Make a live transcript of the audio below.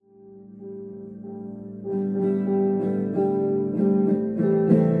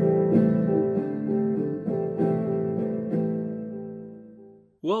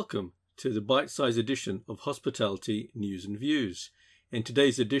Welcome to the bite-sized edition of Hospitality News and Views. In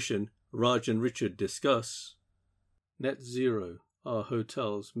today's edition, Raj and Richard discuss Net Zero, are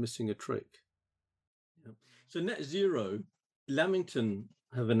hotels missing a trick? So Net Zero, Lamington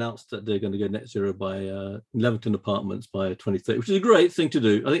have announced that they're going to go net zero by Lamington Apartments by 2030, which is a great thing to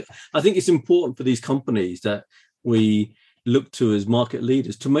do. I think it's important for these companies that we look to as market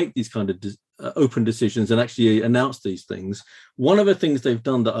leaders to make these kind of open decisions and actually announce these things. One of the things they've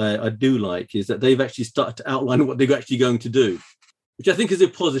done that I do like is that they've actually started to outline what they're actually going to do, which I think is a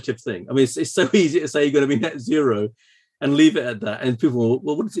positive thing. I mean, it's so easy to say you're going to be net zero and leave it at that. And people will,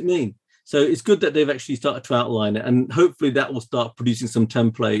 well, what does it mean? So it's good that they've actually started to outline it. And hopefully that will start producing some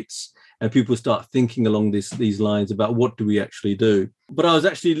templates and people start thinking along these lines about what do we actually do. But I was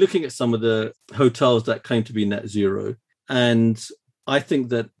actually looking at some of the hotels that claim to be net zero. And I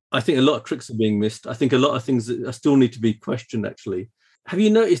think a lot of tricks are being missed. I think a lot of things that still need to be questioned, actually. Have you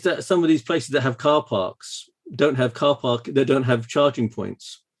noticed that some of these places that have car parks don't have charging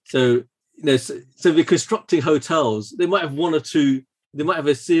points? So, so they're constructing hotels. They might have one or two, they might have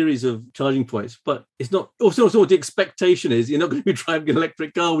a series of charging points, but it's not. Also, what the expectation is, you're not going to be driving an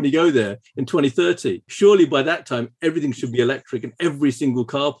electric car when you go there in 2030. Surely by that time, everything should be electric and every single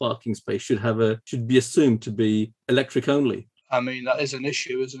car parking space should be assumed to be electric only. I mean, that is an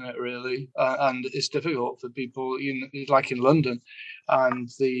issue, isn't it, really? And it's difficult for people, like in London, and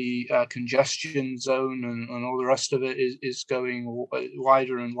the congestion zone and all the rest of it is going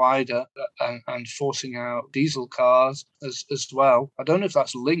wider and wider and forcing out diesel cars as well. I don't know if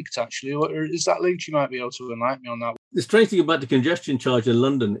that's linked, actually. Or is that linked? You might be able to enlighten me on that. The strange thing about the congestion charge in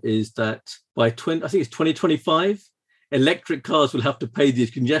London is that by 2025, electric cars will have to pay the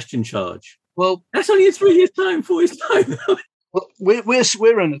congestion charge. Well, that's only in 4 years' time. Well,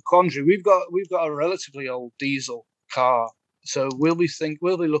 we're in a quandary. We've got a relatively old diesel car, so we'll be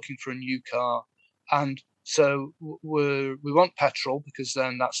looking for a new car, and so we want petrol because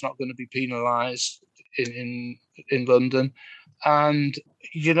then that's not going to be penalised in London, and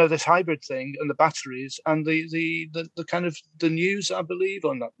this hybrid thing and the batteries and the kind of the news, I believe,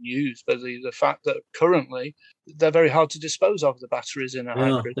 or not news, but the fact that currently they're very hard to dispose of, the batteries in a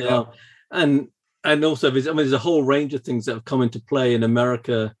hybrid car. And also, there's a whole range of things that have come into play in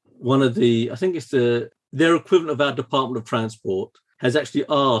America. I think it's their equivalent of our Department of Transport has actually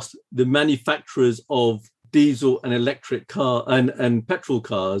asked the manufacturers of diesel and electric car and petrol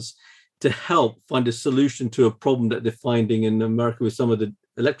cars to help find a solution to a problem that they're finding in America with some of the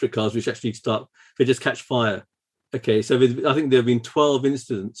electric cars, which actually they just catch fire. Okay, so I think there have been 12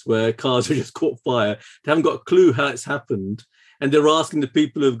 incidents where cars have just caught fire. They haven't got a clue how it's happened. And they're asking the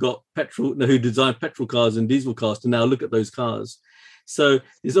people who design petrol cars and diesel cars to now look at those cars. So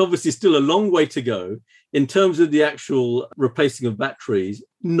there's obviously still a long way to go in terms of the actual replacing of batteries.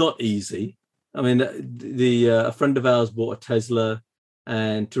 Not easy. I mean, a friend of ours bought a Tesla,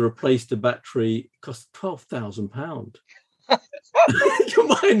 and to replace the battery cost £12,000. You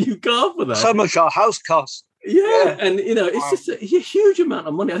buy a new car for that. So much our house costs. Yeah, and it's just a huge amount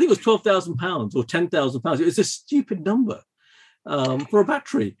of money. I think it was £12,000 or £10,000. It was a stupid number. For a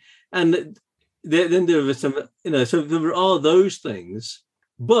battery, and then there was some, so there are those things.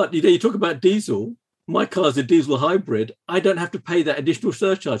 But you talk about diesel. My car's a diesel hybrid. I don't have to pay that additional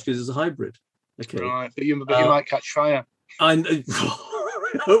surcharge because it's a hybrid. Okay, right, but you might catch fire.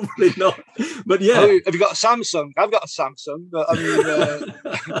 Hopefully not. But yeah, have you got a Samsung? I've got a Samsung, but I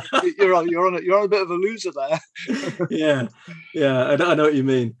mean, you're on a bit of a loser there. yeah, I know what you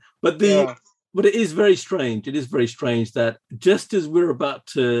mean. But it is very strange. It is very strange that just as we're about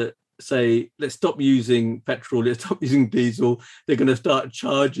to say, let's stop using petrol, let's stop using diesel, they're going to start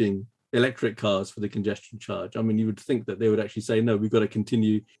charging electric cars for the congestion charge. I mean, you would think that they would actually say, no, we've got to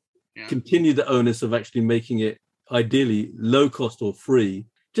continue the onus of actually making it ideally low cost or free,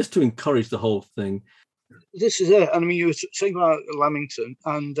 just to encourage the whole thing. This is it. I mean, you were saying about Lamington,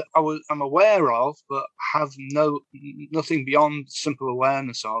 and I'm aware of, but have nothing beyond simple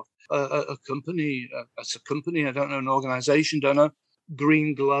awareness of a company. As a company, I don't know, an organisation, don't know,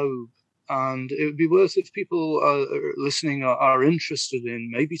 Green Globe, and it would be worth, if people are listening are interested in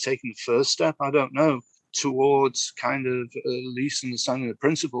maybe taking the first step, I don't know, towards kind of at least understanding the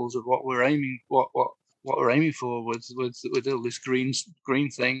principles of what we're aiming for with all this green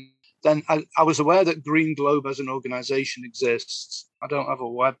thing. Then I was aware that Green Globe as an organisation exists. I don't have a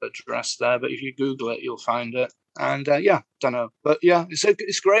web address there, but if you Google it, you'll find it. And don't know. But yeah,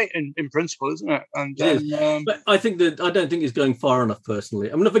 it's great in principle, isn't it? And but I don't think it's going far enough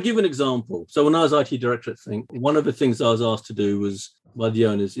personally. I mean, if I give an example. So when I was IT director at Think, one of the things I was asked to do was by the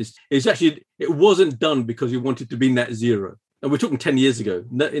owners is actually, it wasn't done because we wanted to be net zero. And we're talking 10 years ago.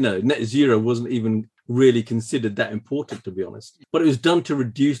 Net zero wasn't even really considered that important, to be honest. But it was done to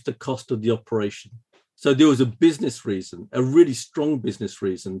reduce the cost of the operation. So there was a business reason, a really strong business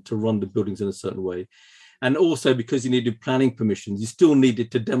reason to run the buildings in a certain way. And also because you needed planning permissions, you still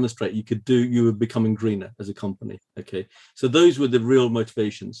needed to demonstrate you were becoming greener as a company. Okay. So those were the real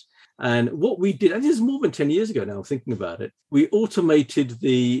motivations. And what we did, and this is more than 10 years ago now, thinking about it, we automated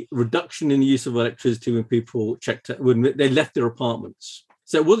the reduction in the use of electricity when people when they left their apartments.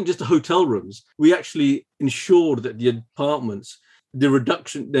 So it wasn't just the hotel rooms. We actually ensured that the apartments, the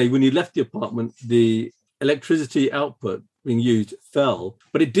reduction, when you left the apartment, the electricity output being used fell,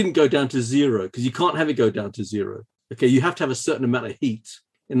 but it didn't go down to zero, because you can't have it go down to zero. Okay, you have to have a certain amount of heat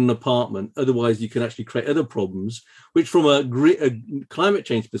in an apartment. Otherwise, you can actually create other problems, which from a climate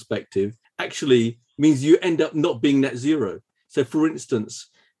change perspective actually means you end up not being net zero. So for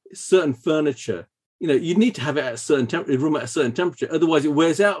instance, certain furniture, you need to have it at a certain room at a certain temperature, otherwise it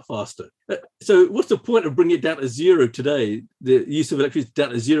wears out faster. So what's the point of bringing it down to zero today, the use of electricity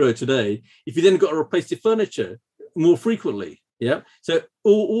down to zero today, if you then got to replace the furniture more frequently? Yeah. So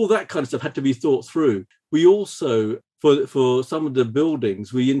all that kind of stuff had to be thought through. We also, for some of the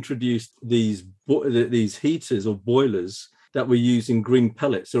buildings, we introduced these heaters or boilers that were using green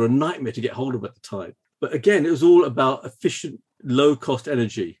pellets. They're a nightmare to get hold of at the time. But again, it was all about efficient, low-cost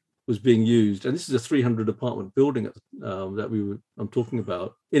energy was being used. And this is a 300 apartment building that I'm talking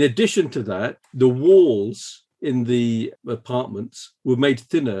about. In addition to that, the walls in the apartments were made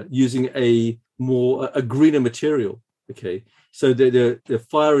thinner using a greener material. Okay, so the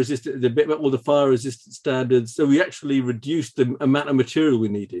fire resistant, all the fire resistant standards. So we actually reduced the amount of material we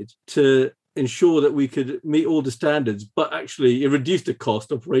needed to ensure that we could meet all the standards, but actually it reduced the cost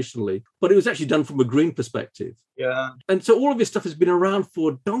operationally, but it was actually done from a green perspective. Yeah. And so all of this stuff has been around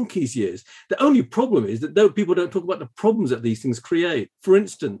for donkey's years. The only problem is that people don't talk about the problems that these things create. For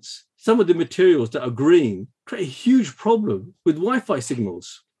instance, some of the materials that are green create a huge problem with Wi-Fi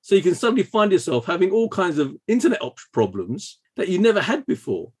signals. So you can suddenly find yourself having all kinds of internet problems that you never had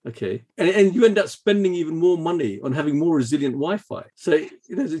before, okay? And you end up spending even more money on having more resilient Wi-Fi. So,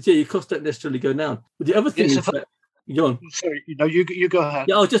 your costs don't necessarily go down. But the other thing is that, go on. Sorry, you go ahead.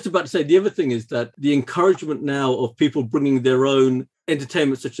 Yeah, I was just about to say, the other thing is that the encouragement now of people bringing their own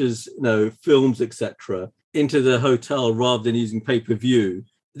entertainment, such as, films, etc., into the hotel rather than using pay-per-view,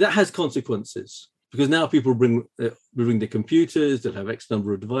 that has consequences. Because now people bring their computers, they'll have X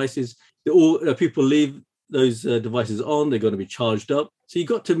number of devices. People leave those devices on, they're going to be charged up. So you've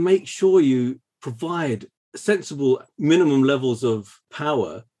got to make sure you provide sensible minimum levels of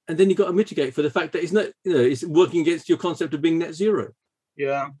power. And then you've got to mitigate for the fact that it's not, it's working against your concept of being net zero.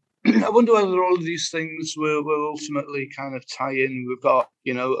 Yeah. I wonder whether all of these things will ultimately kind of tie in. We've got,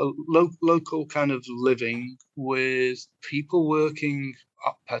 a local kind of living with people working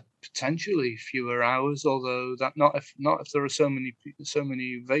potentially fewer hours, although that not if there are so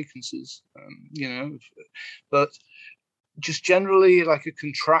many vacancies, but just generally like a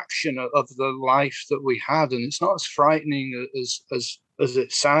contraction of the life that we had, and it's not as frightening as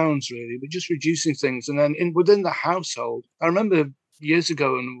it sounds really, but just reducing things. And then within the household, I remember years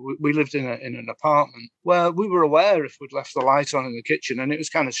ago, and we lived in an apartment where we were aware if we'd left the light on in the kitchen, and it was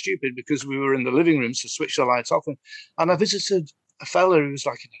kind of stupid because we were in the living room to switch the lights off. And I visited a fella who was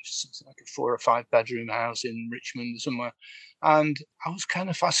something like a 4 or 5 bedroom house in Richmond somewhere. And I was kind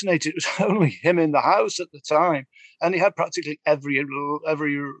of fascinated. It was only him in the house at the time. And he had practically every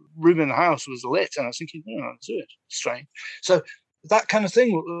room in the house was lit. And I was thinking, that's it. Strange. So that kind of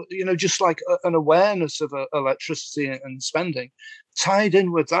thing, just like an awareness of electricity and spending tied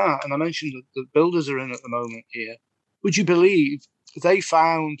in with that. And I mentioned that the builders are in at the moment here. Would you believe they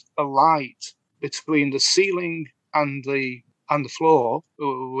found a light between the ceiling and the floor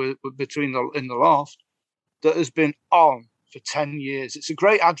in the loft that has been on for 10 years. It's a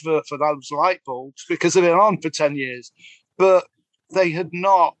great advert for those light bulbs because they've been on for 10 years, but they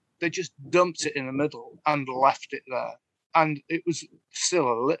just dumped it in the middle and left it there. And it was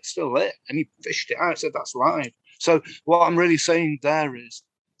still lit. And he fished it out, said that's live. So what I'm really saying there is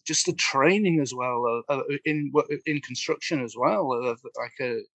just the training as well in construction as well, of like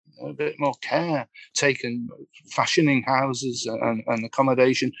a bit more care taken, fashioning houses and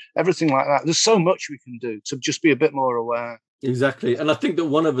accommodation, everything like that. There's so much we can do to just be a bit more aware. Exactly. And I think that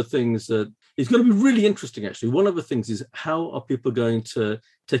one of the things that is going to be really interesting, actually, one of the things is how are people going to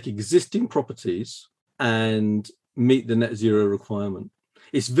take existing properties and meet the net zero requirement?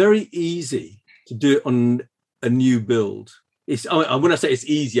 It's very easy to do it on a new build. When I say it's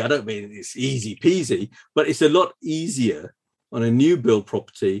easy, I don't mean it's easy peasy, but it's a lot easier on a new build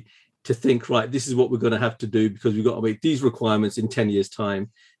property to think, right, this is what we're going to have to do because we've got to make these requirements in 10 years'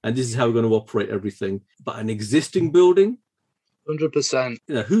 time, and this is how we're going to operate everything. But an existing building, 100%.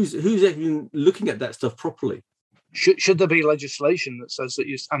 Who's even looking at that stuff properly? Should there be legislation that says that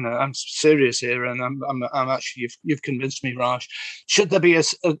I'm serious here, and I'm actually you've convinced me, Raj. Should there be a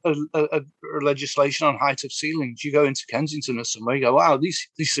legislation on height of ceilings? You go into Kensington or somewhere, you go, wow, these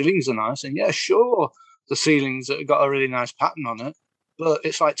ceilings are nice, and yeah, sure, the ceilings have got a really nice pattern on it, but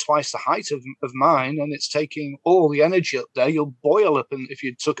it's like twice the height of mine, and it's taking all the energy up there. You'll boil up, and if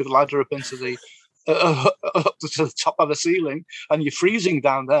you took a ladder up into the up to the top of the ceiling, and you're freezing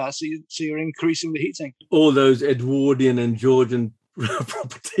down there, so you're increasing the heating. All those Edwardian and Georgian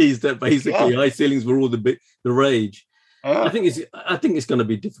properties that basically high ceilings were all the rage. Yeah. I think it's going to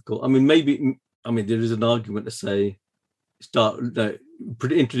be difficult. I mean, there is an argument to say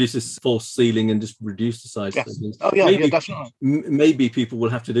introduce this false ceiling and just reduce the size of things. Oh yeah, definitely. Maybe people will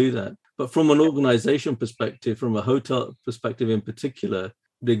have to do that, but from an organization perspective, from a hotel perspective in particular,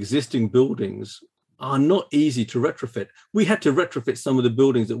 the existing buildings are not easy to retrofit. We had to retrofit some of the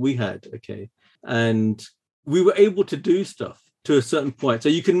buildings that we had, and we were able to do stuff to a certain point. So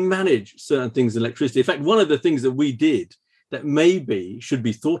you can manage certain things, electricity. In fact, one of the things that we did that maybe should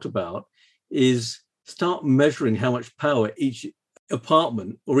be thought about is start measuring how much power each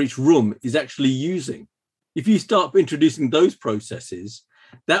apartment or each room is actually using. If you start introducing those processes,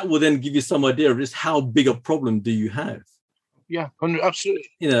 that will then give you some idea of just how big a problem do you have. Yeah, absolutely.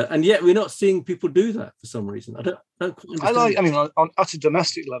 And yet we're not seeing people do that for some reason. I don't quite understand. At a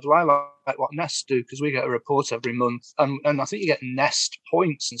domestic level, I like what Nest do, because we get a report every month, and I think you get Nest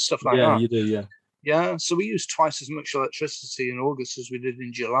points and stuff like that. Yeah, you do, yeah. Yeah, so we use twice as much electricity in August as we did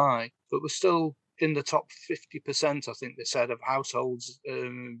in July, but we're still in the top 50%, I think they said, of households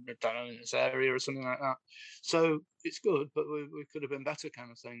in this area or something like that. So it's good, but we could have been better,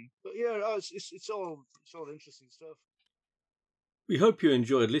 kind of thing. But yeah, it's all interesting stuff. We hope you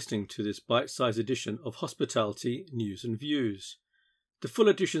enjoyed listening to this bite-sized edition of Hospitality News and Views. The full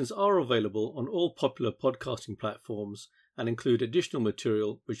editions are available on all popular podcasting platforms and include additional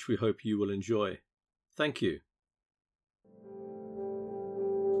material which we hope you will enjoy. Thank you.